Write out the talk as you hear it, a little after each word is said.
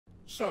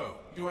So,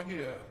 you are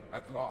here,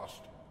 at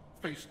last,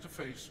 face to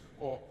face,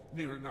 or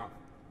near enough.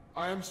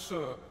 I am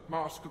Sir,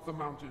 Mask of the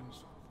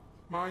Mountains.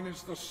 Mine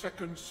is the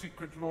second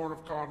secret law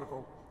of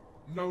Carnival.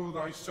 Know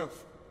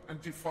thyself,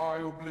 and defy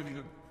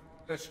oblivion,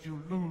 lest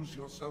you lose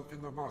yourself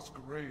in the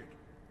masquerade.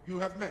 You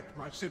have met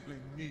my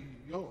sibling,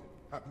 Mio,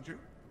 haven't you?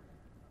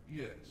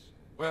 Yes.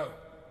 Well,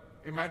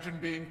 imagine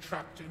being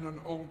trapped in an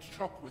old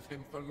shop with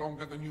him for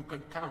longer than you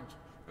can count,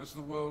 as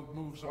the world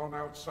moves on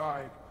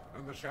outside,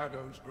 and the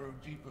shadows grow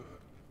deeper.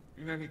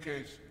 In any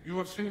case, you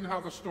have seen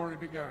how the story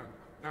began.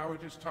 Now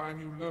it is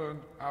time you learned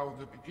how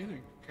the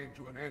beginning came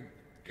to an end.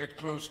 Get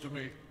close to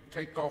me,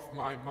 take off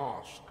my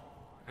mask,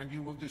 and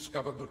you will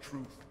discover the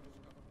truth.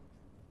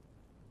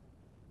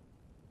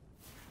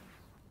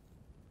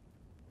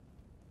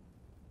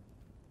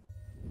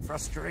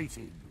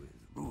 Frustrated with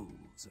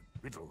rules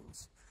and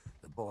riddles,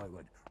 the boy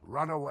would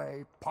run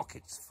away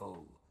pockets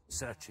full,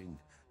 searching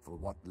for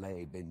what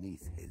lay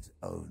beneath his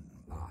own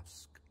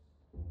mask.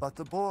 But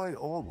the boy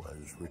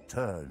always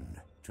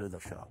returned to the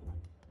shop,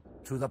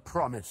 to the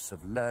promise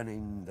of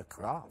learning the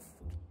craft,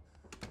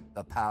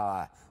 the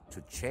power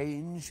to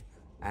change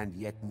and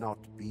yet not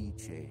be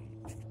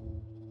changed.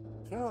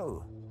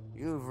 So,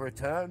 you've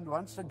returned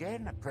once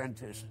again,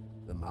 apprentice,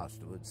 the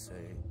master would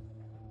say.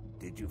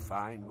 Did you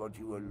find what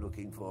you were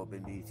looking for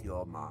beneath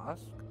your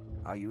mask?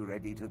 Are you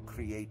ready to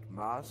create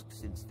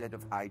masks instead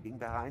of hiding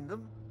behind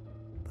them?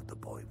 But the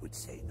boy would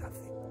say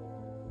nothing.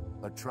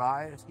 But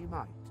try as he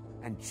might,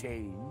 and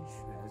change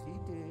as he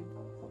did,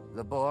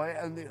 the boy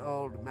and the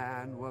old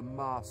man were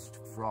masked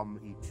from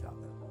each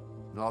other.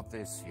 Not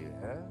this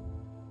year,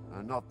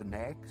 not the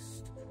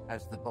next,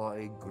 as the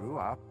boy grew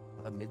up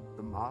amid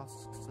the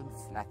masks and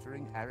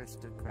flattering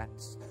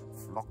aristocrats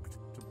flocked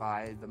to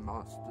buy the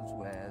master's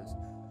wares.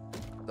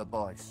 The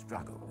boy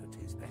struggled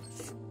at his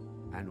bench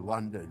and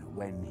wondered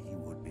when he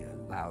would be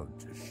allowed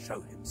to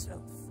show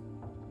himself,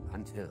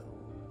 until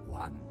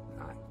one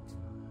night,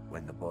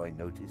 when the boy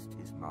noticed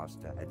his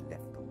master had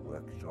left the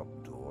workshop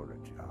door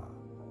ajar.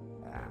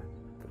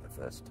 And for the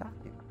first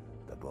time,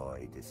 the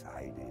boy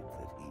decided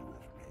that he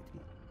was